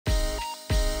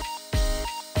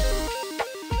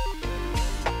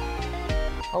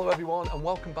Hello everyone and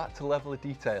welcome back to Level of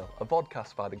Detail, a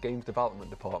podcast by the Games Development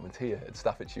Department here at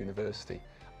Staffordshire University.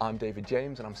 I'm David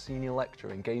James and I'm Senior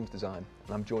Lecturer in Games Design,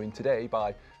 and I'm joined today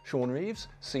by Shaun Reeves,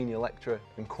 Senior Lecturer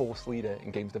and Course Leader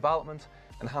in Games Development,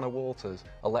 and Hannah Walters,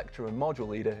 a Lecturer and Module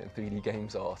Leader in 3D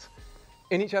Games Art.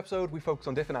 In each episode we focus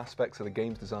on different aspects of the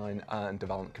games design and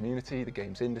development community, the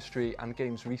games industry and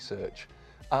games research.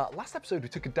 Last episode we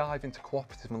took a dive into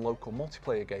cooperative and local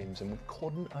multiplayer games, and we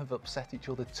couldn't have upset each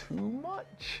other too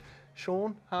much.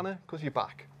 Shaun, Hannah, because you're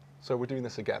back. So we're doing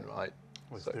this again, right?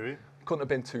 Let's do it. Couldn't have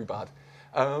been too bad.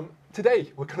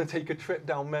 Today we're going to take a trip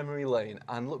down memory lane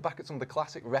and look back at some of the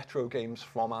classic retro games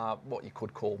from our, what you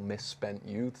could call, misspent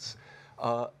youths.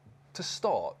 To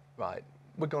start, right,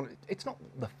 it's not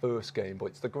the first game, but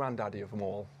it's the granddaddy of them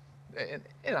all,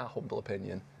 in our humble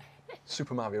opinion.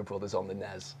 Super Mario Brothers on the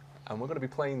NES. And we're going to be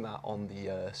playing that on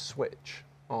the Switch,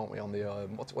 aren't we? On the,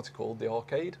 what's it called? The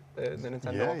arcade? The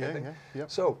Nintendo arcade thing? Yeah.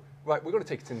 So, right, we're going to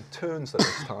take it in turns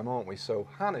this time, aren't we? So,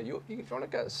 Hannah, you want to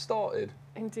get us started?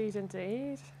 Indeed.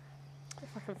 If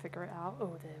I can figure it out.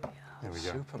 Oh, there we go. There we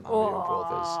go. Super Mario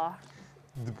Brothers.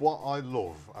 What I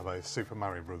love about Super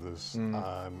Mario Brothers,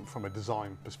 from a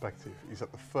design perspective, is that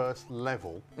the first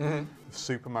level of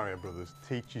Super Mario Brothers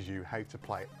teaches you how to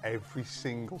play every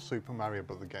single Super Mario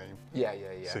Brother game. Yeah.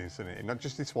 Since in it, not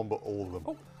just this one, but all of them.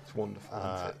 Oh, it's wonderful,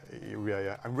 isn't it?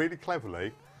 Yeah. And really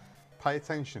cleverly, pay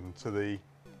attention to the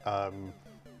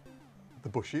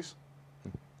bushes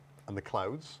and the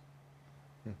clouds.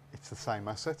 It's the same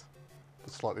asset,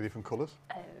 but slightly different colours.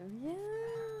 Oh, yeah.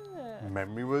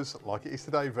 Memory was, like it is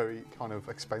today, very kind of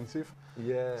expensive.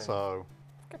 Yeah. So.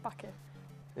 Get back here.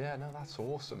 Yeah, no, that's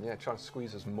awesome. Yeah, try to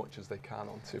squeeze as much as they can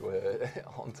onto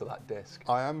onto that disc.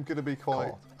 I am going to be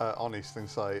quite honest and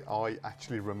say I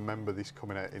actually remember this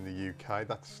coming out in the UK.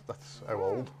 That's how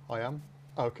old I am.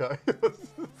 Okay.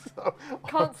 So,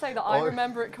 can't say that I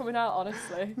remember it coming out,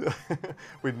 honestly.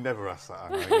 We'd never ask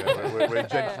that, Anna. Yeah, we're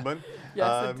gentlemen.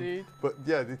 Yes, indeed. But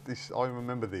yeah, I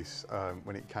remember this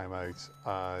when it came out,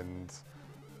 and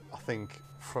I think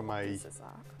from a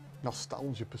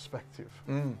nostalgia perspective,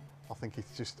 I think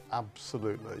it's just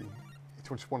absolutely, it's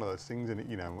just one of those things, and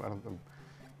and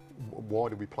why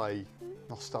do we play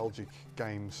nostalgic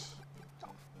games?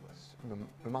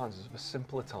 Reminds us of a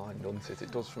simpler time, doesn't it?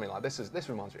 It does for me. Like this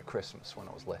reminds me of Christmas when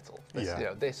I was little.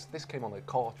 This came on a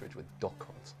cartridge with Duck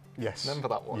Hunt. Yes. Remember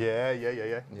that one? Yeah.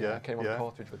 It came on a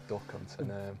cartridge with Duck Hunt,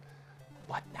 and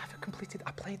I never completed.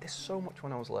 I played this so much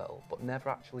when I was little, but never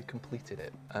actually completed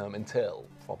it until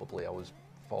probably I was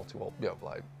far too old.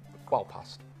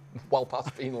 Well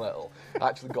past being little. I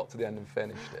actually got to the end and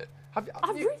finished it. I've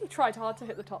really tried hard to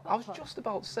hit the top. I was just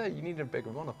about to say you needed a bigger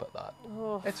run up at that.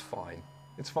 Oh. It's fine.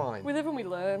 It's fine. We live and we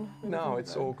learn. No,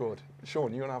 it's all good.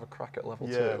 Shaun, you want to have a crack at level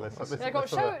 2? Show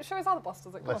us how the boss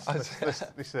does it.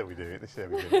 This is how we do it.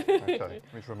 Okay,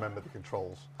 let's remember the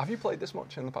controls. Have you played this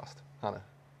much in the past, Hannah?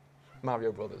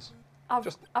 Mario Brothers.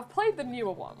 I've played the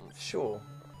newer ones. Sure.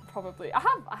 Probably. I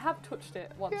have touched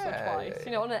it once or twice.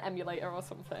 Yeah. On an emulator or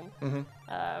something.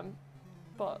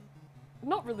 But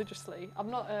not religiously.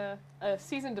 I'm not a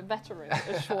seasoned veteran,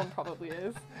 as Shaun probably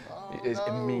is. He is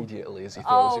immediately as he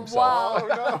throws himself. Wow.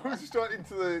 Oh no, straight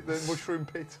into the mushroom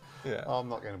pit. Yeah. I'm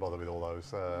not going to bother with all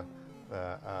those.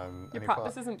 Your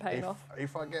practice isn't paying off.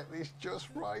 If I get this just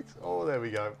right. Oh, there we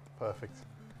go. Perfect.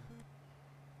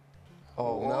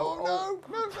 Oh, no.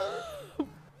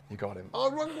 You got him. Oh,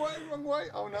 wrong way.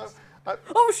 Oh, no.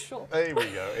 Sure. Here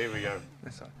we go.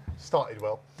 Started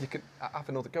well. You can have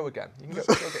another go again. You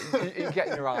can get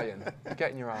in your iron.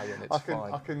 It's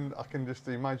fine. I can just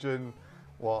imagine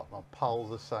what my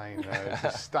pals are saying there.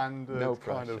 It's a standard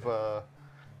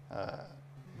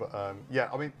yeah,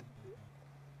 I mean,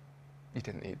 you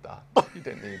didn't need that. You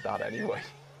didn't need that anyway.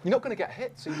 You're not going to get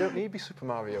hit, so you don't need to be Super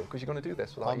Mario because you're going to do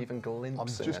this without even glimpsing. I'm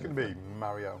just going to be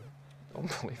Mario.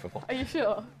 Unbelievable. Are you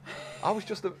sure? I was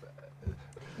just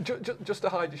to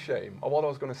hide your shame on what I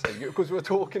was going to say, because we were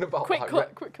talking about quick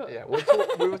cut. Yeah,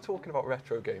 we were talking about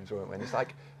retro games, weren't we? And it's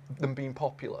like them being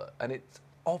popular, and it's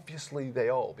obviously they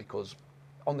are, because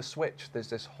on the Switch there's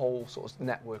this whole sort of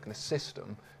network and a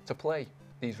system to play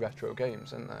these retro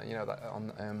games, and that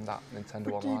on that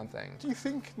Nintendo Online thing. Do you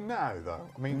think now, though?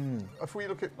 I mean, if we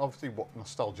look at obviously what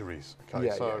nostalgia is,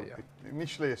 okay,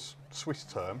 initially a Swiss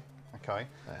term. Okay,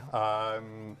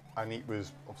 and it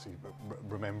was obviously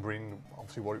remembering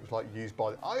obviously what it was like used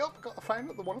by. I found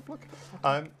the one up. Look,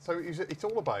 so it's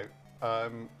all about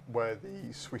where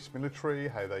the Swiss military,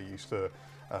 how they used to,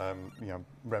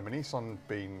 reminisce on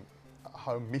being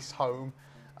home, miss home,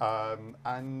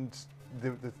 and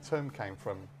the term came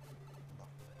from.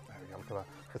 There we go. vernacular.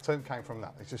 The term came from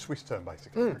that. It's a Swiss term,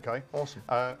 basically. Okay. Awesome.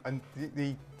 And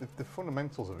the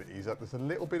fundamentals of it is that there's a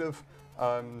little bit of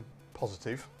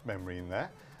positive memory in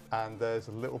there, and there's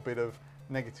a little bit of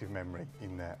negative memory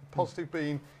in there. Positive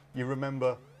being you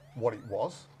remember what it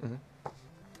was,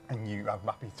 and you have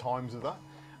happy times of that,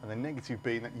 and the negative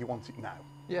being that you want it now.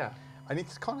 Yeah. And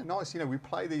it's kind of nice, you know, we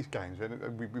play these games,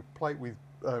 and we play it with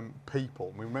people,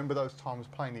 and we remember those times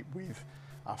playing it with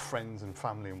our friends and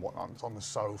family and whatnot, on the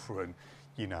sofa, and,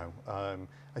 you know,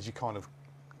 as you kind of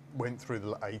went through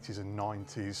the 80s and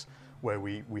 90s, where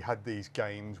we had these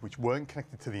games which weren't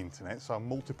connected to the internet, so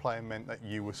multiplayer meant that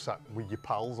you were sat with your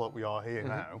pals like we are here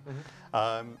now,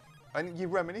 and you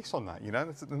reminisce on that, you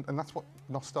know, and that's what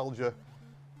nostalgia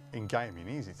in gaming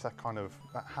is. It's that kind of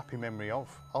that happy memory of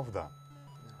that. Yeah,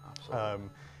 absolutely.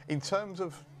 In terms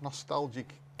of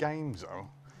nostalgic games, though,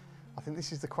 I think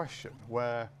this is the question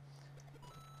where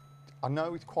I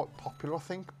know it's quite popular, I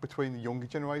think, between the younger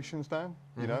generations now,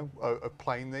 you know, of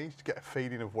playing these to get a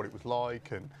feeling of what it was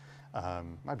like, and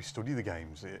maybe study the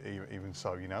games, even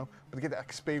so, you know, but to get that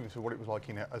experience of what it was like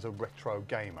as a retro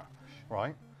gamer,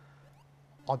 right?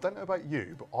 I don't know about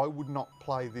you, but I would not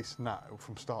play this now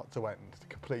from start to end to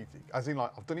complete it. As in,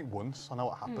 like, I've done it once, I know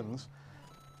what happens,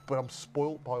 but I'm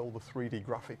spoilt by all the 3D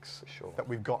graphics that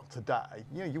we've got today.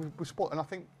 You know, we're spoilt, and I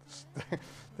think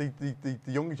the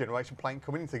younger generation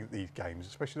coming into these games,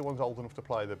 especially the ones old enough to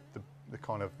play the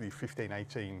kind of the 15,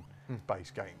 18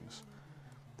 base games,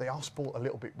 they are spoilt a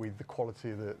little bit with the quality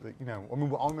of the you know, I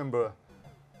mean, I remember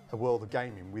a world of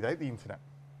gaming without the internet.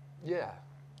 Yeah.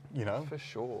 You know? For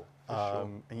sure.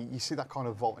 And you see that kind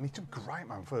of vault, and it's great,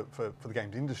 man, for the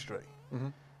games industry.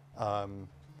 But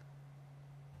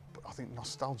I think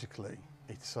nostalgically,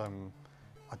 it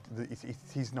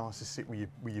is nice to sit with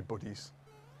your buddies,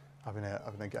 having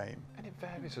a game. And it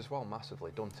varies as well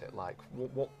massively, doesn't it? Like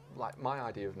like my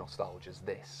idea of nostalgia is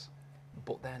this,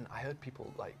 but then I heard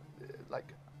people like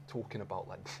talking about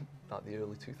like the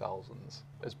early 2000s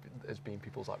as being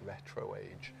people's like retro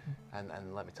age, and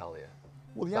let me tell you.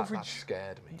 Well, that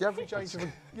scared me. The average age of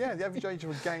the average age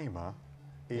of a gamer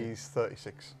is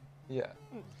 36. Yeah.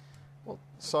 Well,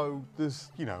 so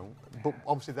there's, you know, but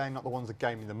obviously they're not the ones that are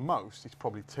gaming the most. It's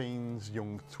probably teens,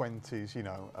 young 20s, you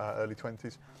know, early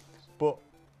 20s. But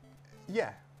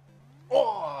yeah.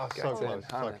 Oh, so close. There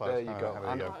you go.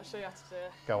 Actually, had to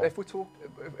go on. If we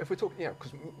talk, yeah,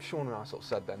 because Shaun and I sort of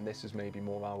said then this is maybe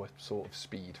more our sort of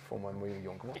speed from when we were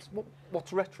younger.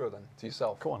 What's retro then to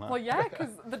yourself? Go on. Well, yeah,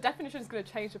 because the definition is going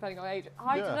to change depending on age.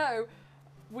 I don't know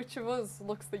which of us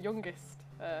looks the youngest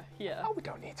here. Oh, we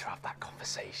don't need to have that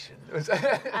conversation.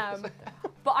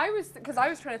 But I was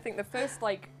trying to think. The first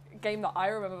like game that I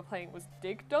remember playing was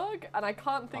Dig Dug, and I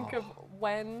can't think of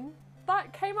when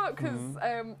that came out because.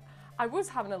 I was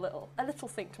having a little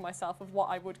think to myself of what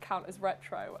I would count as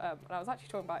retro, and I was actually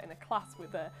talking about it in a class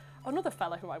with another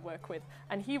fella who I work with,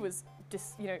 and he was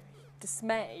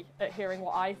dismay at hearing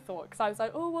what I thought, because I was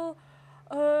like, oh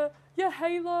well, yeah,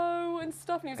 Halo and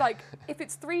stuff, and he was like, if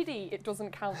it's 3D, it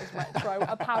doesn't count as retro.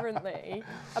 apparently,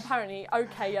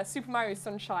 okay, yeah, Super Mario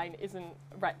Sunshine isn't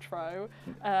retro.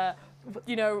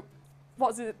 You know,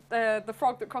 what's it? The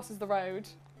frog that crosses the road.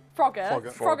 Frogger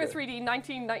 3D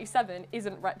 1997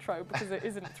 isn't retro because it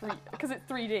isn't because it's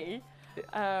 3D.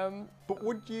 But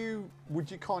would you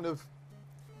kind of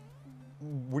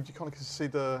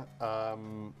consider,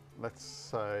 let's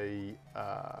say,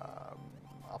 I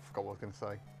forgot what I was going to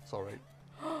say. Sorry,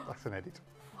 that's an edit.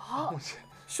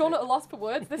 Shaun at a loss for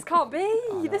words. This can't be.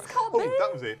 This can't be. Oh,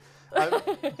 that was it.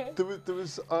 There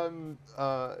was. I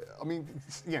mean,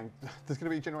 you know, there's going to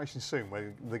be a generation soon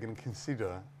where they're going to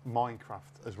consider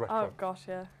Minecraft as retro. Oh gosh,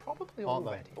 yeah. Probably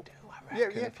already do. I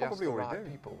reckon, yeah, probably already do.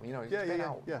 People, you know, it's been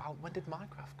out. Yeah. When did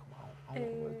Minecraft come out?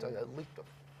 At least,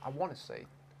 I want to say.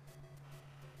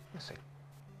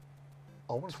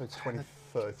 I want to say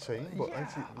 2013, but yeah,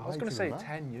 I was going to say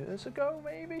 10 years ago,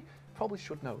 maybe. Probably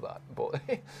should know that, but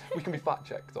we can be fact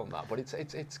checked on that. But it's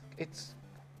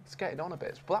getting on a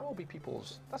bit. But that will be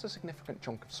that's a significant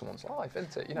chunk of someone's life,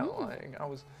 isn't it? You know, like I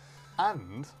was.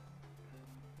 And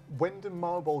when do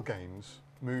mobile games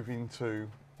move into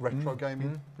retro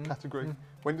gaming category?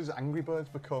 When does Angry Birds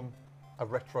become a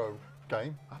retro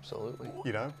game? Absolutely.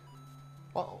 You know.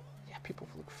 Well, yeah, people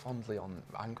look fondly on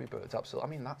Angry Birds. Absolutely.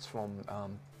 I mean, that's from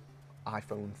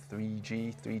iPhone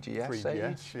 3G, 3GS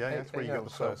age. Yeah, that's where you got the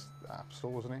first app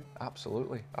store, wasn't it?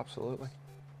 Absolutely.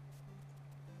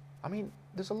 I mean,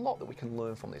 there's a lot that we can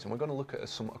learn from these, and we're going to look at a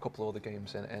couple of other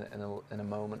games in a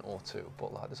moment or two.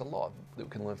 But like, there's a lot that we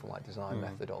can learn from like design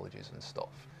methodologies and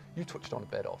stuff. you touched on a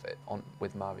bit of it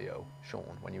with Mario,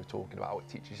 Shaun, when you were talking about how it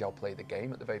teaches you how to play the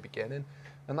game at the very beginning.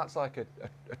 And that's like a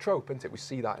trope, isn't it? We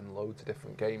see that in loads of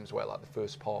different games where like the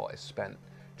first part is spent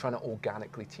trying to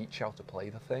organically teach you how to play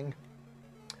the thing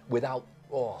without,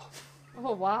 oh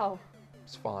wow.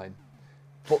 It's fine.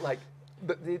 But like,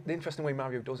 the interesting way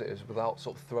Mario does it is without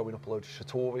sort of throwing up a load of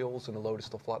tutorials and a load of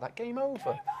stuff like that. Game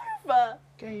over.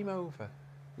 Game over.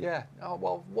 Yeah. Oh,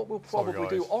 well, what we'll probably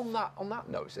do on that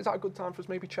note, is that a good time for us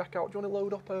maybe check out? Do you want to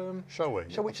load up? Shall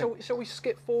we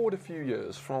skip forward a few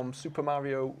years from Super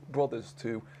Mario Brothers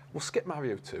to? We'll skip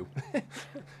Mario 2.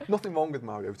 Nothing wrong with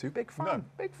Mario 2. Big fan. No.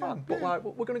 Big fan. But like,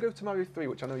 we're going to go to Mario 3,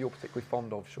 which I know you're particularly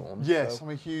fond of, Shaun. Yes, so.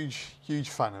 I'm a huge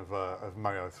fan of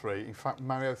Mario 3. In fact,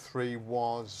 Mario 3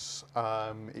 was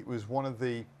it was one of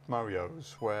the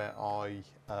Marios where I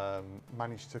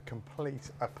managed to complete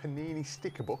a Panini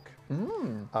sticker book.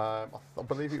 I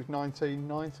believe it was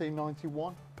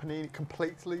 1991. Panini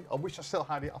completely. I wish I still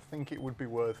had it. I think it would be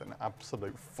worth an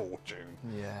absolute fortune.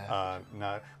 Yeah.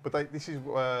 No, but this is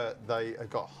where they have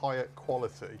got higher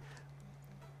quality.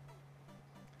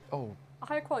 Oh.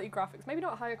 Higher quality graphics, maybe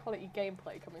not higher quality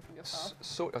gameplay coming from yourself.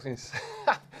 So I was going to say,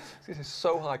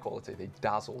 so high quality they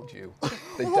dazzled you.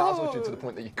 They dazzled you to the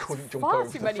point that you couldn't jump over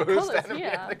the first enemy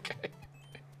in the game.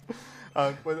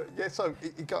 So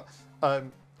it got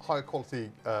higher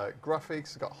quality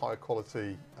graphics, it got higher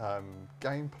quality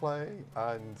gameplay,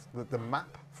 and the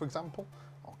map, for example.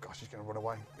 Oh gosh, he's going to run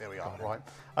away. There we are, right.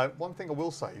 One thing I will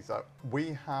say is that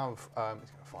we have, he's going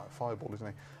to fire a fireball, isn't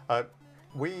he?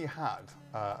 We had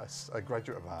a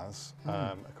graduate of ours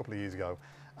a couple of years ago,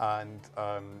 and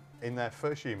in their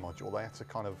first year module, they had to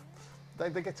kind of, they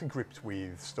get to grips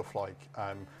with stuff like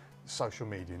social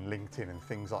media and LinkedIn and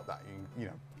things like that. You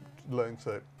know, learn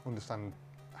to understand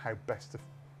how best to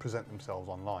present themselves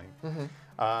online.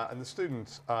 And the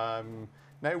students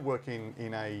now working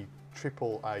in a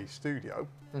AAA studio.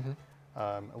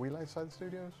 Are we allowed to say the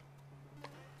studios?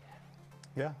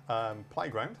 Yeah,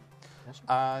 Playground.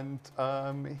 Awesome.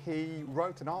 And he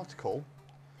wrote an article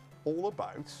all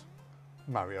about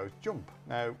Mario's jump.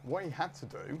 Now, what he had to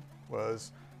do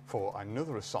was, for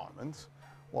another assignment,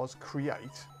 was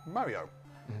create Mario.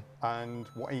 And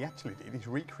what he actually did is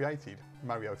recreated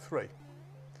Mario 3.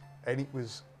 And it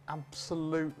was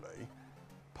absolutely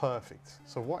perfect.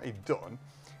 So what he'd done,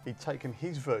 he'd taken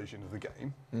his version of the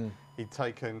game, he'd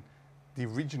taken the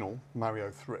original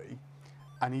Mario 3,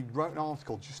 and he wrote an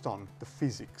article just on the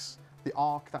physics, the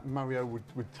arc that Mario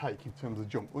would take in terms of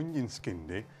jump, onion skinned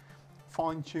it,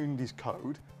 fine-tuned his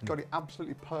code, got it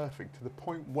absolutely perfect to the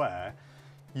point where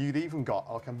you'd even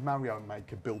got like a Mario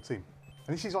Maker built in.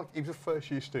 And this is like, he was a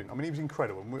first-year student. I mean, he was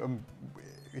incredible.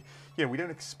 We don't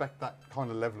expect that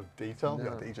kind of level of detail.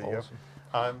 No, Deej,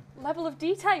 awesome. Level of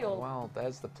detail. Wow,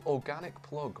 there's the organic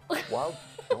plug. Well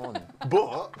done.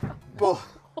 But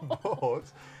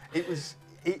it was,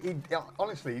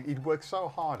 honestly, he'd worked so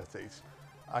hard at it,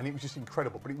 and it was just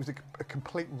incredible. But it was a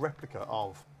complete replica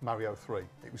of Mario 3.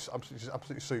 It was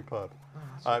absolutely superb.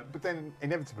 But then,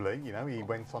 inevitably, you know, he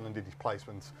went on and did his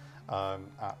placement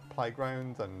at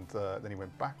Playground, and then he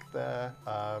went back there.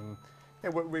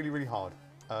 Worked really, really hard.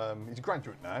 He's a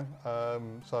graduate now,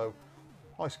 so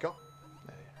hi, Scott.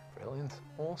 Brilliant,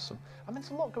 awesome. I mean,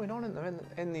 there's a lot going on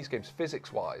in these games,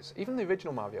 physics-wise. Even the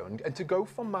original Mario, and to go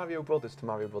from Mario Brothers to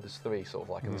Mario Brothers 3, sort of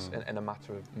like in a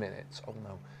matter of minutes. Oh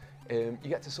no. You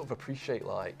get to sort of appreciate,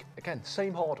 like, again,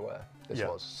 same hardware,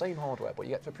 same hardware, but you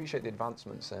get to appreciate the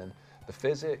advancements in the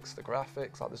physics, the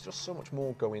graphics. Like, there's just so much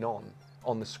more going on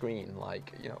the screen,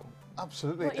 like, you know.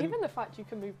 Absolutely. Well, even the fact you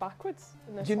can move backwards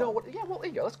in this You know what? Yeah, well, there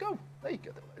you go, let's go. There you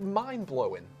go.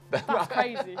 Mind-blowing. That's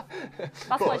crazy.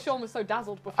 That's why Shaun was so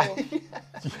dazzled before.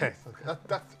 Yes,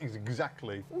 that is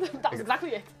exactly... That's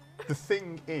exactly it. The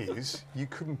thing is, you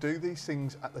couldn't do these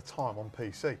things at the time on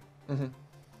PC.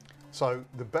 So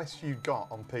the best you got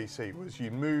on PC was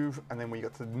you'd move, and then when you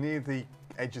got to near the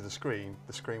edge of the screen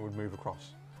would move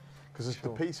across. Because the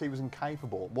PC was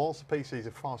incapable. Whilst the PC is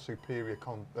a far superior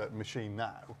machine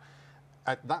now,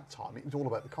 at that time it was all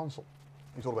about the console.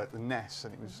 It was all about the NES,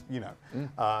 and it was, you know.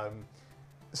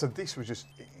 So this was just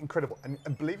incredible. And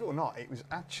believe it or not, it was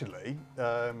actually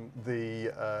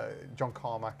John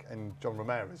Carmack and John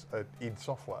Ramirez at id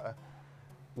Software,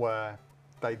 where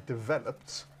they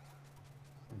developed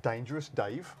Dangerous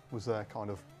Dave, was their kind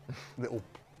of little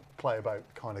play about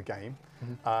kind of game,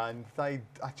 and they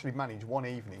actually managed one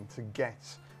evening to get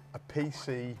a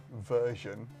PC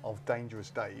version of Dangerous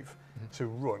Dave to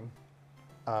run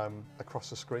across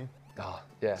the screen.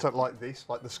 Yeah. So like this,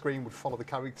 like the screen would follow the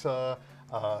character.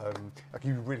 Like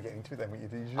you really get into it then, what you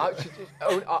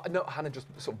do. No, Hannah just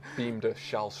sort of beamed a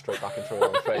shell straight back into her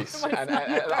own face, and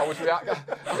I was reacting.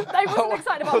 I wasn't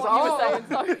excited about what you were saying.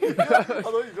 Sorry. I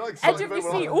thought you'd like Edge of your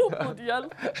seat. Oh, bloody hell.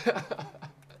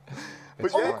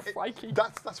 But crikey.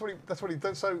 That's what it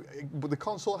does. So the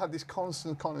console had this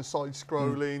constant kind of side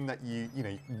scrolling that you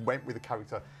went with the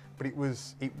character, but it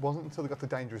wasn't until they got to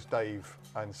Dangerous Dave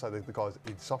and so the guys that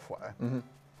did software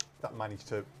that managed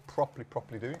to properly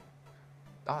do it.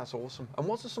 That's awesome. And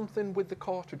was there something with the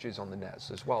cartridges on the NES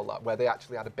as well, like where they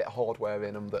actually had a bit of hardware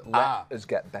in them that let us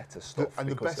get better stuff? And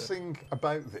the best thing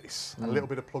about this, a little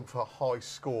bit of plug for High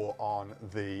Score on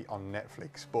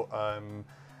Netflix, but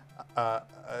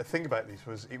thing about this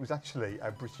was it was actually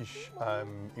a British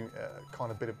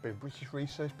kind of bit of British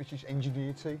research, British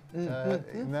ingenuity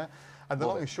in there. And the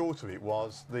long and short of it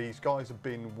was these guys have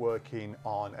been working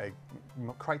on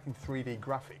creating 3D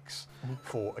graphics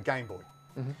for a Game Boy.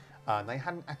 And they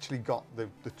hadn't actually got the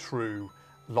true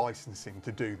licensing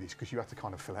to do this because you had to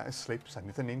kind of fill out a slip, send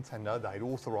it to Nintendo, they'd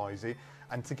authorise it,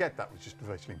 and to get that was just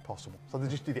virtually impossible. So they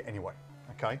just did it anyway,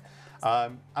 okay?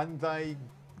 And they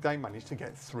managed to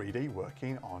get 3D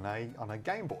working on a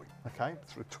Game Boy, okay?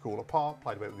 So it took all apart,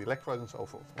 played about with the electrodes and so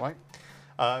forth, right?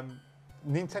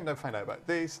 Nintendo found out about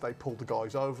this. They pulled the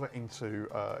guys over into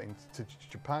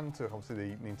Japan to obviously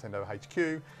the Nintendo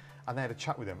HQ. And they had a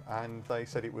chat with them, and they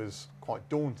said it was quite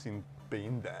daunting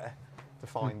being there to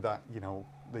find that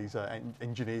these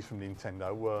engineers from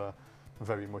Nintendo were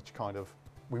very much kind of,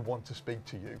 we want to speak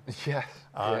to you. Yes.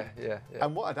 Yeah.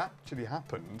 And what had actually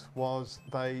happened was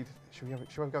should we have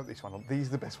a go at this one? These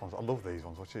are the best ones. I love these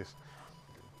ones. Watch this.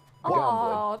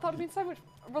 Oh, that would have been so much.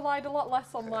 Relied a lot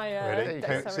less on my. Ready?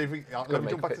 See if we. Let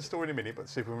me jump back to the story in a minute, but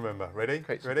see if we remember. Ready?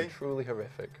 Ready? Truly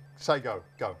horrific. Say go.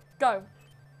 Go. Go.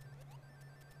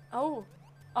 Oh,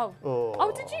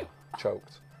 did you?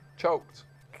 Choked.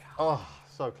 Oh,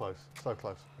 so close.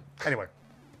 Anyway,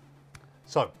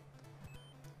 so.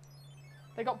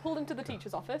 They got pulled into the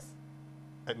teacher's office.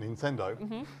 At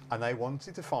Nintendo, and they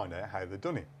wanted to find out how they'd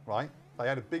done it, right? They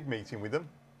had a big meeting with them.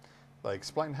 They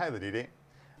explained how they did it,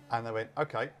 and they went,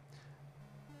 okay.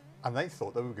 And they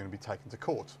thought they were going to be taken to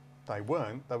court. They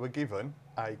weren't. They were given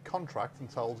a contract and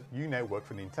told, you now work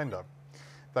for Nintendo.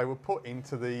 They were put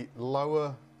into the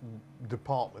lower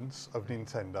departments of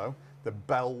Nintendo, the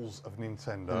bells of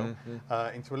Nintendo,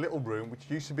 into a little room, which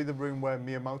used to be the room where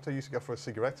Miyamoto used to go for a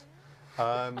cigarette.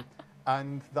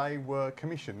 And they were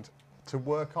commissioned to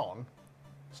work on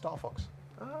Star Fox.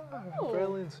 Oh,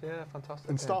 brilliant. Yeah, fantastic.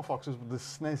 And Star Fox was the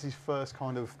SNES's first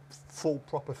kind of full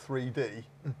proper 3D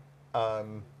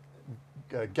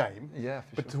game. Yeah,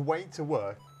 for But sure. to wait to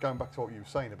work, going back to what you were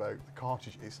saying about the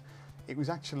cartridges, it was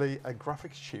actually a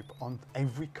graphics chip on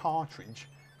every cartridge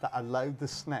that allowed the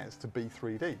SNES to be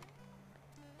 3D.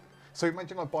 So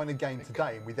imagine like buying a game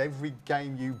today, and with every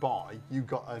game you buy, you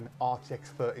got an RTX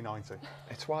 3090.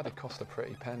 It's why they cost a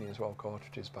pretty penny as well,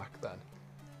 cartridges back then.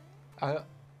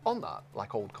 On that,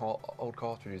 like old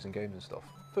cartridges and games and stuff,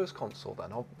 first console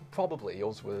then, probably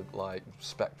us with like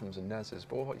Spectrums and NESs,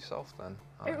 but what about yourself then?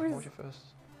 What was your first?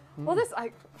 Well,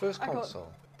 First I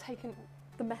console. got taken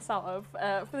the mess out of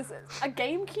for this a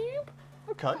GameCube.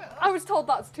 Okay. I was told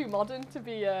that's too modern to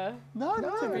be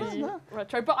No.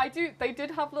 retro, but they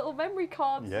did have little memory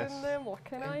cards Yes. in them. What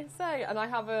can I say? And I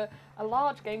have a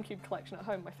large GameCube collection at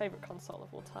home. My favourite console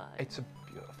of all time. It's a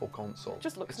beautiful console.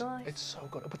 Just looks nice. It's so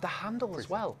good, but the handle as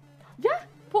well. Yeah,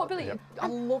 portability. Yep. I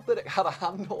love that it had a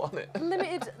handle on it.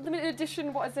 Limited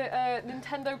edition. What is it?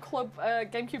 Nintendo Club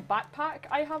GameCube backpack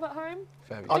I have at home.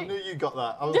 Very I good. knew you got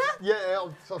that.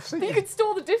 I've seen You it. could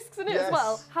store the discs in it as Yes.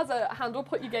 well. Has a handle.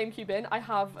 Put your GameCube in. I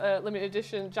have a limited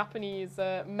edition Japanese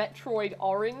Metroid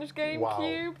Orange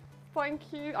GameCube.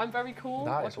 Thank you. I'm very cool.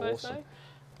 That what is can I awesome. say?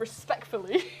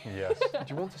 Respectfully. Yes. Do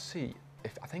you want to see?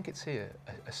 I think it's here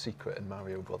a secret in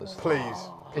Mario Brothers. Please.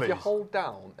 If you hold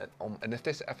down, and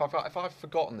if I've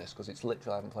forgotten this because it's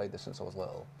literally I haven't played this since I was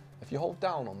little. If you hold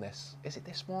down on this, is it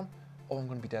this one? Oh, I'm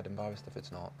going to be dead embarrassed if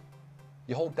it's not.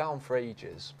 You hold down for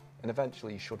ages, and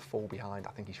eventually you should fall behind. I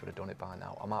think he should have done it by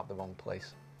now. I'm at the wrong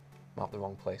place.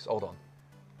 Hold on.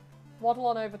 Waddle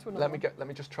on over to another. Let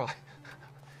me just try.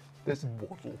 There's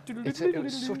waddle.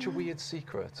 It's such a weird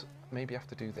secret. Maybe I have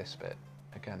to do this bit.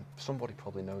 Again, somebody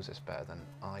probably knows this better than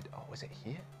I. Oh, is it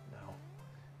here? No.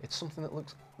 It's something that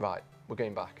looks... Right, we're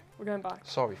going back. We're going back.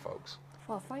 Sorry, folks.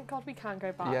 Well, thank God we can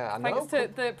go back. Yeah, I know. Thanks to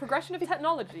the progression of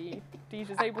technology, Deej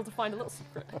is able to find a little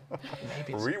secret.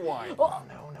 Maybe it's... Rewind. Oh,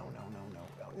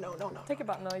 no. Take it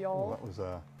back now, y'all. That was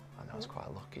I know, it's quite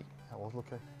lucky. that was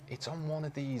lucky. It's on one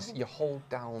of these, you hold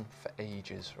down for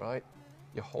ages, right?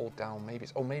 You hold down, maybe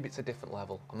it's a different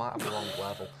level. I might have the wrong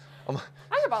level.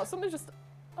 How about something just,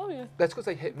 oh yeah. That's because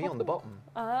they hit me on the bottom.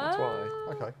 That's why.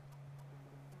 Okay.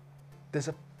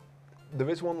 There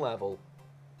is one level,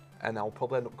 and I'll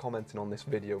probably end up commenting on this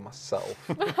video myself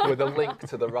with a link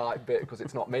to the right bit, because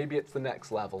it's not. Maybe it's the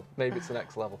next level. Maybe it's the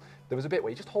next level. There was a bit where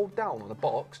you just hold down on a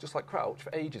box, just like crouch,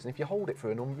 for ages, and if you hold it for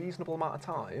an unreasonable amount of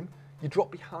time, you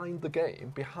drop behind the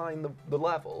game, behind the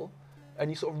level, and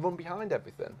you sort of run behind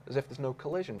everything, as if there's no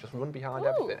collision, just run behind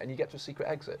everything, and you get to a secret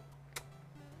exit.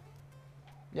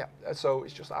 Yeah, so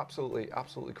it's just absolutely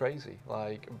crazy.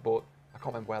 Like, but I can't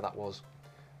remember where that was,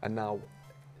 and now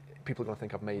people are going to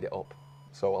think I've made it up.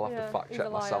 So I'll have to fact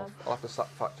check myself. I'll have to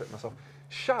fact check myself.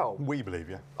 Shall we believe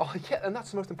you? Oh yeah, and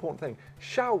that's the most important thing.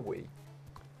 Shall we,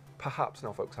 perhaps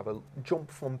now, folks, have a jump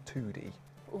from 2D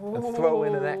and throw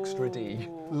in an extra D?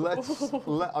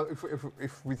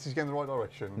 If this is going in the right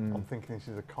direction, I'm thinking this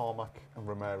is a Carmack and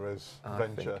Ramirez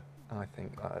venture. I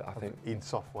think id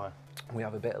Software. We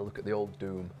have a better look at the old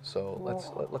Doom. So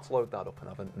let's load that up and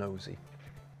have a nosy.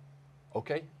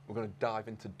 Okay, we're going to dive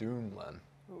into Doom then.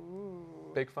 Ooh.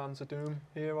 Big fans of Doom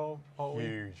here, are we?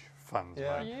 Huge fans,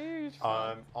 yeah. mate. Huge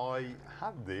fans. I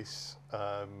had this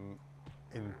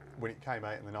when it came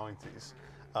out in the 90s.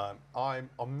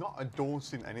 I'm not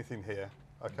endorsing anything here,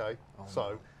 okay?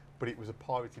 But it was a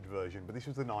pirated version, but this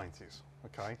was the 90s,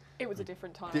 okay? It was a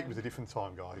different time. It was a different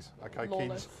time, guys, okay?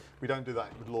 Lawless. Kids, we don't do that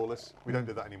with Lawless. We don't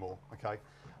do that anymore, okay?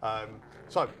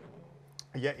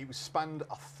 Yeah, it was spanned,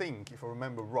 I think, if I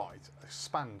remember right,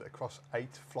 spanned across 8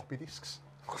 floppy disks.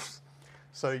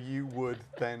 So you would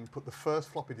then put the first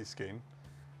floppy disk in,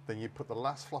 then you put the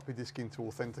last floppy disk in to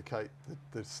authenticate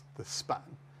the span,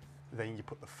 then you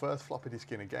put the first floppy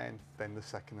disk in again, then the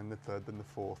second, then the third, then the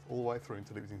fourth, all the way through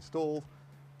until it was installed,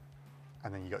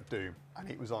 and then you got Doom. And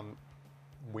it was on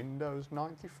Windows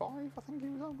 95, I think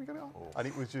it was on, we got it on. And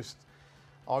it was just,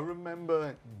 I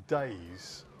remember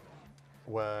days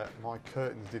where my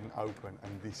curtains didn't open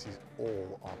and this is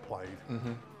all I played.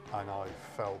 And I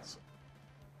felt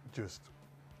just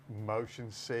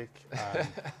motion sick, and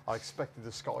I expected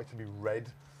the sky to be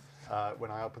red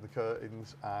when I opened the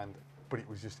curtains, but it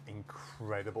was just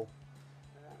incredible.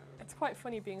 It's quite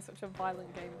funny being such a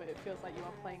violent game, but it feels like you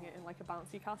are playing it in like a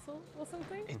bouncy castle or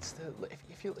something. It's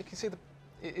if you see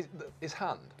his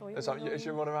hand as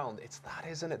you run around, it's that,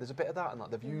 isn't it? There's a bit of that, and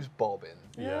like the view's bobbing.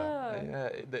 Yeah.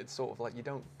 It's sort of like you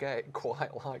don't get it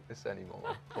quite like this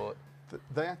anymore. But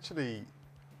they actually,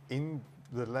 in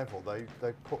the level, they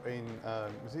put in,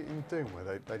 was it in Doom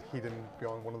where they'd hidden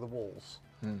behind one of the walls?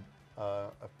 I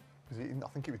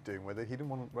think it was Doom where they'd hidden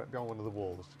behind one of the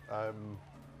walls. I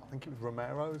think it was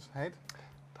Romero's head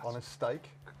on a stake.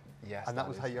 Yes, and that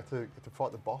was how you had to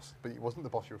fight the boss, but it wasn't the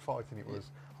boss you were fighting, it was,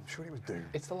 I'm sure it was Doom.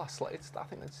 It's the last, I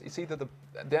think it's either the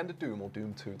end of Doom or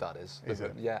Doom 2, that is. Is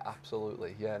it? Yeah,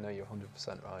 absolutely. Yeah, no, you're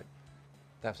 100% right.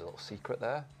 There's a little secret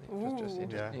there. You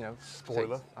know,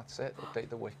 spoiler. That's it. Update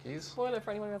the wikis. Spoiler for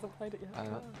anyone who hasn't played it yet.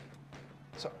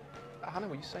 So, Hannah,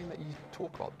 were you saying that you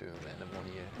talk about Doom in one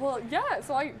of your? Well, yeah.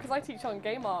 So because I teach on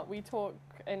game art, we talk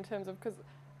in terms of, because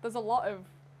there's a lot of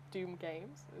Doom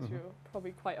games, as you're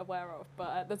probably quite aware of,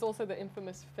 but there's also the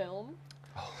infamous film.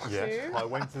 Yes, I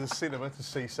went to the cinema to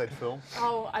see said film.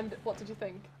 Oh, and what did you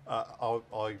think?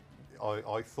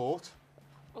 I thought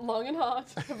long and hard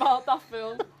about that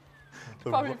film.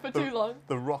 Probably for too long.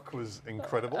 The Rock was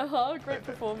incredible. Great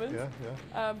performance.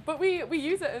 Yeah. But we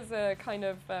use it as a kind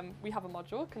of, we have a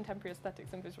module, Contemporary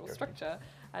Aesthetics and Visual Structure,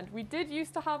 and we did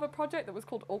used to have a project that was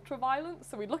called Ultraviolence,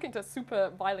 so we'd look into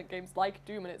super violent games like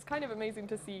Doom, and it's kind of amazing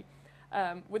to see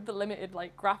with the limited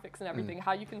like graphics and everything,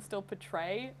 how you can still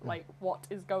portray like what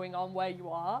is going on where you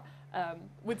are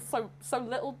with so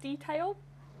little detail.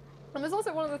 And there's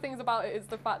also one of the things about it is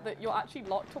the fact that you're actually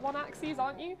locked to one axis,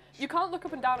 aren't you? You can't look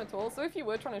up and down at all. So if you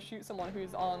were trying to shoot someone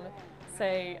who's on,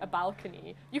 say, a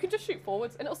balcony, you can just shoot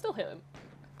forwards and it'll still hit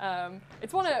them.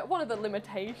 It's one of the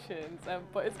limitations,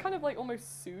 but it's kind of like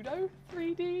almost pseudo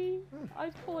 3D.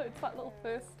 I'd call it. It's that little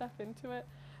first step into it.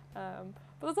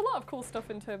 But there's a lot of cool stuff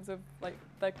in terms of like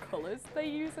the colours they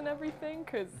use and everything,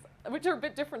 which are a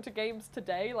bit different to games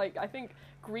today. Like I think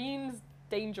green's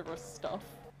dangerous stuff.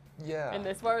 Yeah. In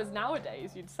this, whereas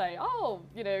nowadays you'd say, oh,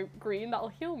 you know, green, that'll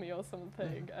heal me or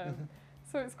something.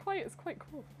 So it's quite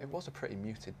cool. It was a pretty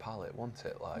muted palette, wasn't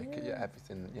it? Like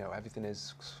everything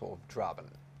is sort of drab,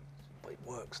 but it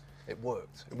works. It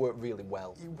worked really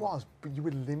well. It was, but you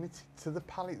were limited to the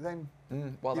palette then.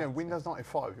 Well, you know, Windows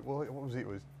 95. What was it? It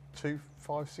was 2,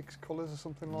 5, 6 colours or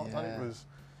something like that. It was.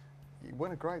 it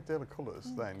weren't a great deal of colours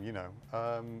then, you know.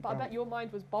 But I bet your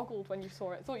mind was boggled when you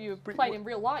saw it. I thought you were playing in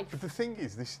real life. But the thing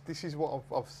is, this is what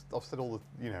I've said all the,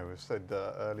 you know, I've said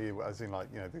earlier, as in like,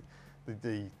 you know,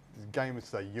 the gamers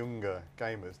today, younger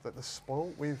gamers, that they're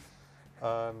spoilt with.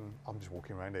 I'm just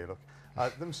walking around here. Look,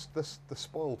 they're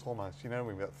spoilt almost. You know,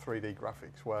 we've got 3D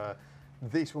graphics. Where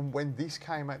when this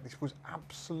came out, this was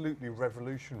absolutely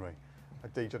revolutionary.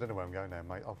 Deej, I don't know where I'm going now,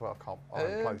 mate. I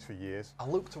haven't played this for years. I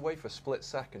looked away for a split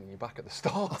second. And you're back at the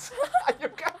start.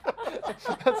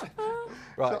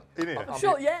 Right. So, in here.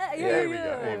 Sure. Yeah. Here we go.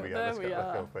 There Let's we go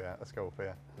are. up here. Let's go up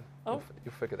here. Oh.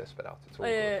 You'll figure this bit out. It's all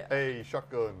good. Hey,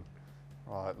 shotgun.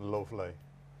 Right, lovely.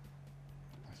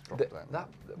 Let's drop down.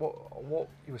 What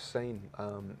you were saying,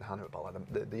 Hannah, about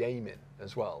like the aiming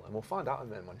as well, and we'll find out in a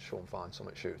minute when Shaun finds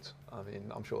something to shoot. I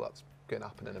mean, I'm sure that's going to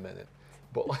happen in a minute.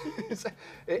 But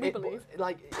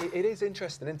it is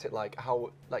interesting, isn't it? Like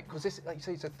how, like, because this, like you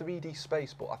say, it's a 3D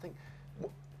space, but I think,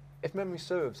 if memory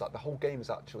serves, like the whole game is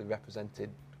actually represented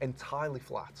entirely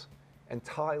flat,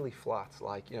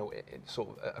 like, you know, it's sort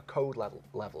of a code level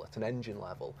at an engine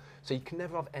level. So you can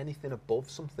never have anything above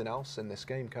something else in this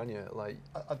game, can you? Like,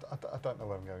 I don't know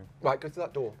where I'm going. Right, go to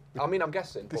that door. I mean, I'm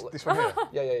guessing. This one here.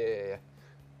 Yeah.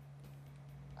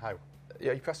 How?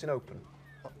 Yeah, you're pressing open.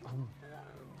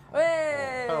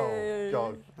 Hey!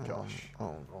 Oh, gosh.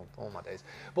 Oh my days.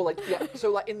 But like, yeah, so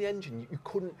like in the engine, you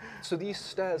couldn't, so these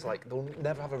stairs, like, they'll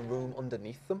never have a room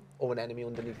underneath them or an enemy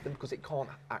underneath them because it can't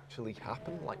actually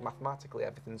happen. Like, mathematically,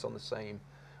 everything's on the same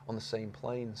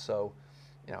plane. So,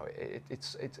 you know,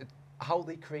 it's how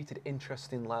they created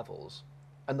interesting levels,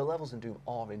 and the levels in Doom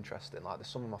are interesting. Like, they're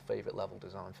some of my favourite level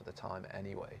design for the time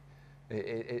anyway.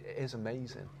 It is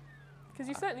amazing. Because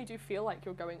you certainly do feel like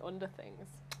you're going under things.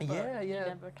 Yeah. You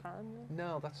never can.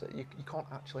 No, that's it. You can't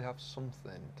actually have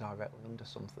something directly under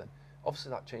something. Obviously,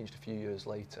 that changed a few years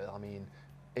later. I mean,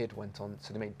 id went on,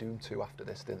 so they made Doom 2 after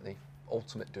this, didn't they?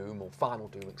 Ultimate Doom, or Final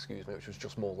Doom, excuse me, which was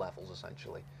just more levels,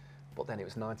 essentially. But then it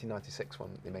was 1996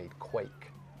 when they made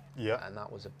Quake. Yeah. And that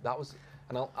was,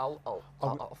 and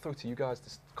I'll throw to you guys to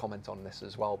comment on this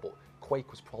as well, but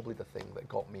Quake was probably the thing that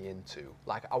got me into,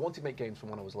 like, I wanted to make games from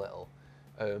when I was little.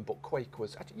 But Quake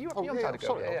was actually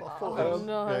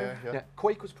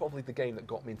Quake was probably the game that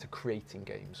got me into creating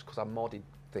games because I modded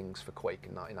things for Quake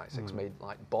in 1996, made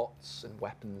like bots and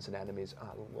weapons and enemies, and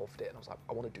I loved it. And I was like,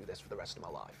 I want to do this for the rest of my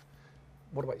life.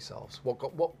 What about yourselves? What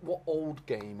old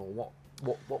game or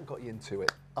what got you into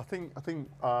it? I think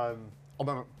I'm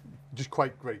gonna just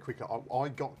Quake very quickly. I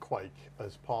got Quake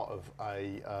as part of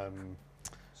a.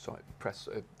 Sorry, press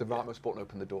the rightmost button,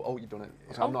 open the door. Oh, you've done it.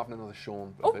 So I'm not having another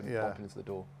Shaun bumping into the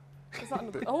door. Is that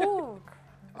another? Oh.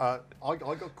 I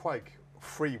got Quake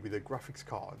free with a graphics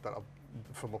card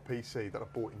for my PC that I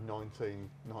bought in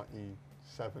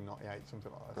 1997, 98,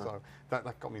 something like that. So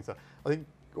that got me into. I think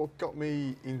what got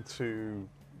me into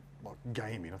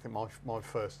gaming. I think my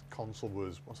first console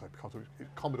was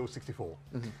Commodore 64,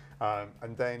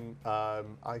 and then I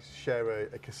used to share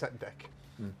a cassette deck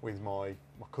with my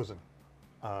cousin.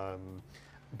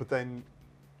 But then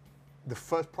the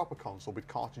first proper console with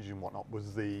cartridges and whatnot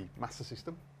was the Master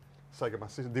System, Sega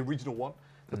Master System, the original one,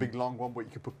 the big long one where you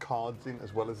could put cards in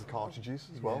as well as the cartridges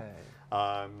as well.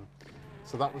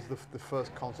 So that was the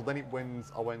first console. Then I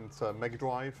went Mega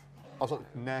Drive, I was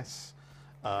like NES,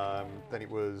 then it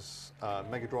was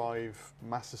Mega Drive,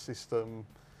 Master System,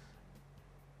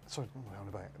 sorry, what am I on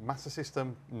about? Master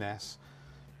System, NES,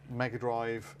 Mega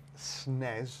Drive,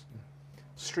 SNES,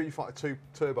 Street Fighter 2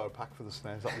 Turbo Pack for the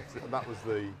SNES. That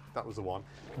was the one.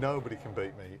 Nobody can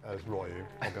beat me as Ryu.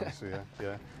 I'll be honest with you.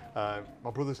 Yeah.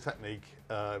 My brother's technique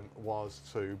was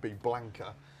to be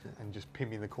Blanca and just pin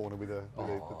me in the corner with the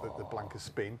Blanca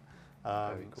spin.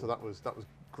 Cool. So that was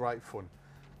great fun.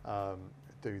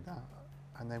 Do that,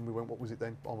 and then we went. What was it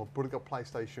then? Oh, my brother got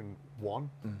PlayStation 1,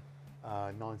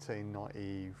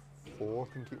 1994,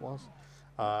 I think it was,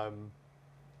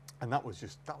 and that was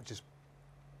just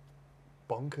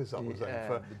bonkers. That was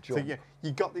then. So yeah,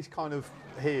 you got this kind of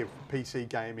PC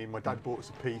gaming. My dad bought us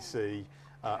a PC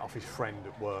off his friend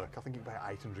at work. I think it was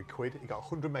about 800 quid. He got a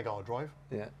 100 meg hard drive.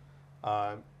 Yeah.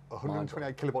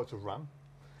 128 kilobytes of RAM.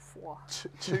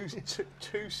 Two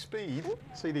speed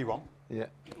CD-ROM. Yeah.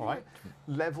 All right.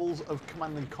 Levels of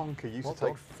Command and Conquer used to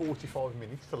take 45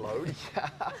 minutes to load. Yeah.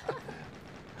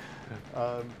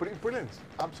 But it was brilliant.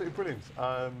 Absolutely brilliant.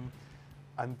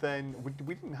 And then we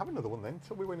didn't have another one then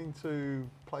until we went into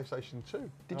PlayStation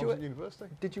 2. Did you at university?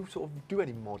 Did you sort of do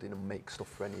any modding and make stuff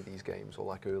for any of these games or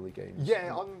like early games?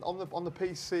 Yeah, on the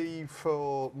PC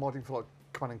for modding for like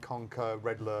Command and Conquer,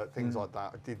 Red Alert, things like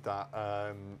that. I did that.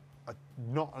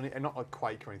 not like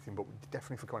Quake or anything, but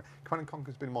definitely for Command &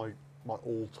 Conquer's been my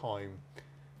all-time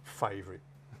favourite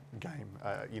game.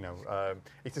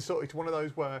 It's one of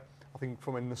those where I think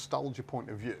from a nostalgia point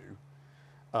of view,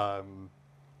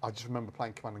 I just remember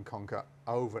playing Command & Conquer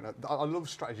over and over. I love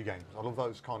strategy games. I love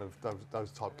those kind of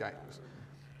those type games.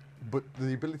 But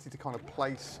the ability to kind of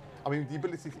place, the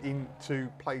ability to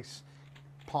place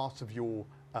part of your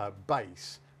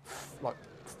base like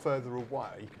further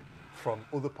away from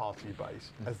other parts of your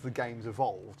base as the game's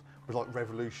evolved was like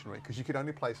revolutionary, because you could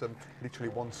only place them literally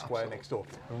one square next door.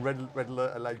 And Red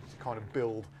Alert allowed you to kind of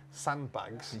build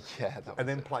sandbags and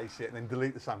then place it and then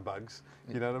delete the sandbags,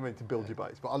 you know what I mean, to build your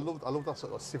base. But I love that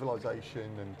sort of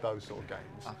Civilization and those sort of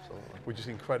games. Absolutely. Which is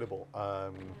incredible.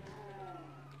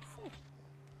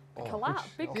 Big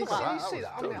collab. You see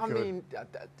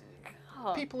that?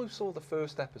 People who saw the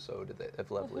first episode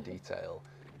of Level of Detail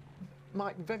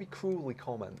might very cruelly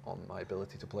comment on my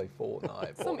ability to play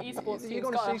Fortnite. Some esports you're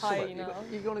teams got a high, you know.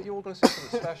 You're going to see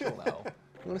something special now.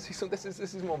 You're going to see something. This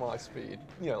is more my speed.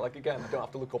 Like again, I don't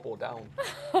have to look up or down.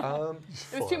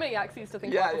 There's too many axes to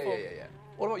think about before. Yeah.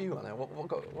 What about you, Anna?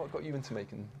 What got you into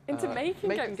making?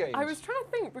 Making games? I was trying to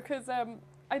think because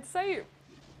I'd say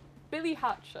Billy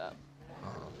Hatcher.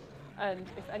 And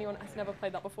if anyone has never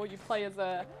played that before, you play as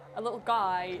a little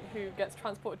guy who gets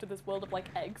transported to this world of like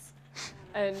eggs.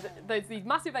 And there's these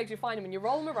massive eggs, you find them and you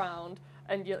roll them around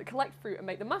and you collect fruit and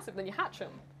make them massive, then you hatch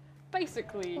them.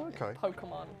 Basically,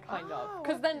 Pokemon, kind of.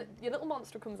 Because then your little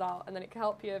monster comes out and then it can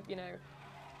help you,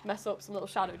 mess up some little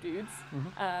shadow dudes.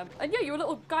 And yeah, you're a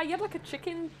little guy, you had like a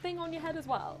chicken thing on your head as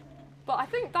well. But I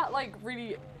think that like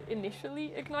really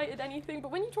initially ignited anything.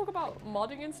 But when you talk about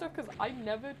modding and stuff, because I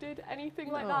never did anything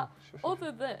like that,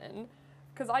 other than,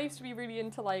 because I used to be really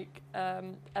into like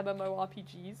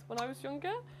MMORPGs when I was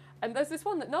younger. And there's this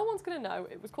one that no one's going to know.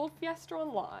 It was called Fiesta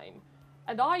Online.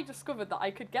 And I discovered that I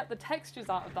could get the textures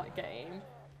out of that game,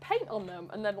 paint on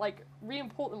them, and then like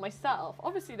re-import them myself.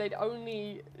 Obviously, they'd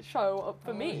only show up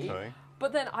for me.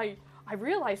 But then I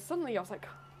realized suddenly, I was like,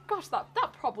 gosh, that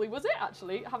probably was it,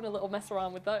 actually, having a little mess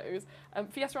around with those.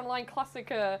 Fiesta Online,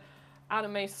 classic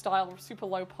anime style, super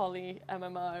low poly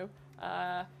MMO.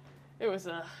 It was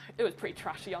pretty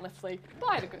trashy, honestly, but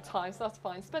I had a good time, so that's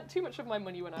fine. Spent too much of my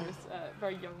money when I was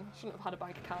very young. Shouldn't have had a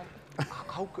bank account.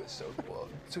 How good? So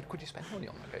could you spend money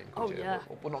on that game? Yeah.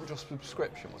 But not just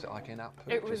subscription. Was it like in-app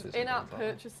purchases? It was in-app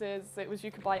purchases. It was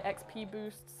you could buy XP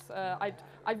boosts. I'd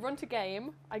run to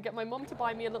game. I'd get my mum to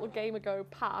buy me a little Game Ago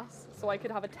pass so I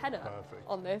could have a tenner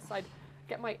on this. I'd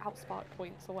get my Outspark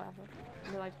points or whatever,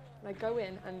 and then I'd go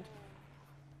in and.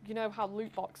 You know how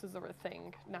loot boxes are a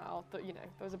thing now, that there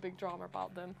was a big drama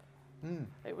about them.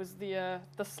 It was the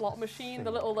slot machine,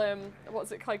 the little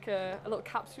what's it, like a little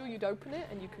capsule, you'd open it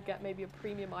and you could get maybe a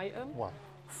premium item. Wow.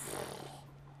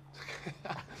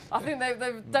 I think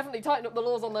they've definitely tightened up the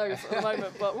laws on those at the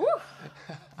moment, but woo!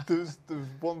 There's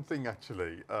one thing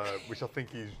actually, which I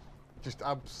think is just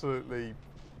absolutely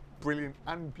brilliant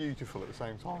and beautiful at the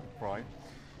same time, right?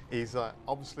 Is that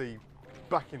obviously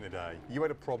back in the day, you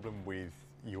had a problem with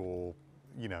you're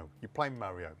playing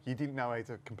Mario. You didn't know how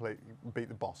to beat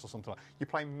the boss or something like that. You're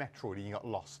playing Metroid and you got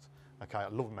lost. Okay, I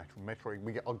love Metroid.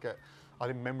 I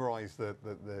didn't memorise the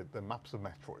maps of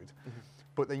Metroid,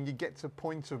 but then you get to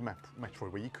points of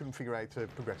Metroid where you couldn't figure out how to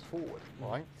progress forward,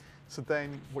 right? So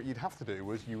then what you'd have to do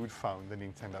was you would phone the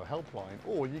Nintendo helpline,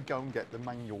 or you'd go and get the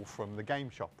manual from the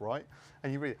game shop, right?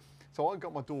 And you read it. So I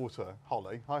got my daughter,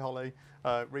 Holly,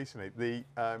 recently, the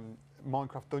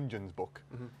Minecraft Dungeons book,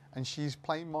 and she's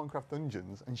playing Minecraft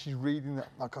Dungeons, and she's reading that,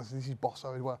 because this is boss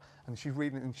as well, and she's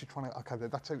reading it, and she's trying to,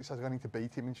 that's how it says I need to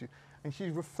beat him, and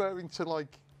she's referring to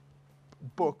like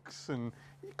books, and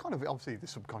kind of obviously the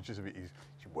subconscious of it is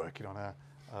she's working on her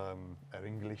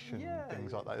English and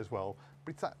things like that as well.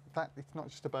 But it's that it's not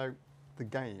just about the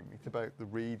game; it's about the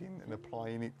reading and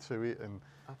applying it to it, and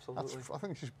absolutely, I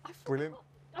think it's just brilliant.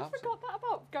 I forgot that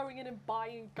about going in and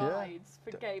buying guides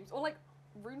for games, or like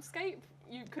RuneScape.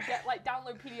 You could get like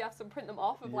download PDFs and print them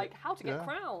off of like how to get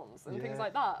crowns and things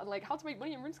like that, and like how to make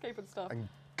money in RuneScape and stuff. And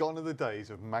gone are the days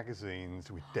of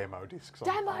magazines with demo discs.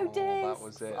 Demo discs. That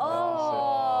was it.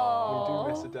 Oh.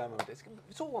 We do miss a demo disc.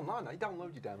 It's all online now. You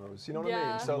download your demos. You know what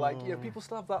I mean? So like, people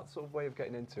still have that sort of way of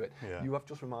getting into it. Yeah. You have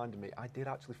just reminded me. I did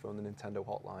actually phone the Nintendo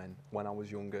hotline when I was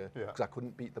younger because I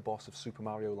couldn't beat the boss of Super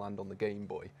Mario Land on the Game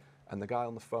Boy. And the guy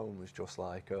on the phone was just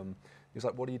like, he was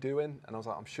like, "What are you doing?" And I was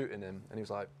like, "I'm shooting him." And he was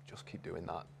like, "Just keep doing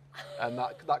that." And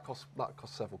that cost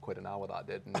several quid an hour. That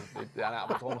did, and I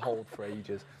was on hold for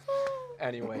ages.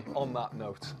 Anyway, on that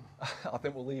note, I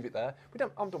think we'll leave it there.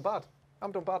 I'm done bad.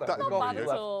 Not bad at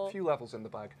all. A few levels in the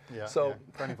bag. Yeah. So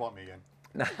don't invite me again.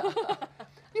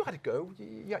 you had a go.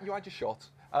 You had your shot.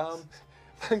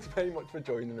 Thanks very much for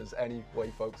joining us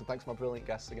anyway, folks, and thanks to my brilliant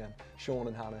guests again, Shaun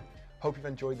and Hannah. Hope you've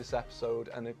enjoyed this episode,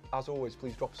 and as always,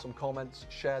 please drop us some comments,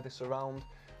 share this around,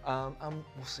 and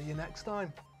we'll see you next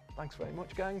time. Thanks very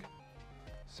much, gang.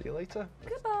 See you later.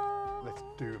 Goodbye. Let's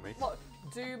doom it. What?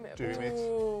 Doom it. Doom it.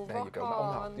 Ooh, There you go. rock Oh,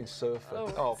 on. no, in surfer.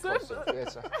 Oh, Oh, of course. surfer.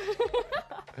 Yes.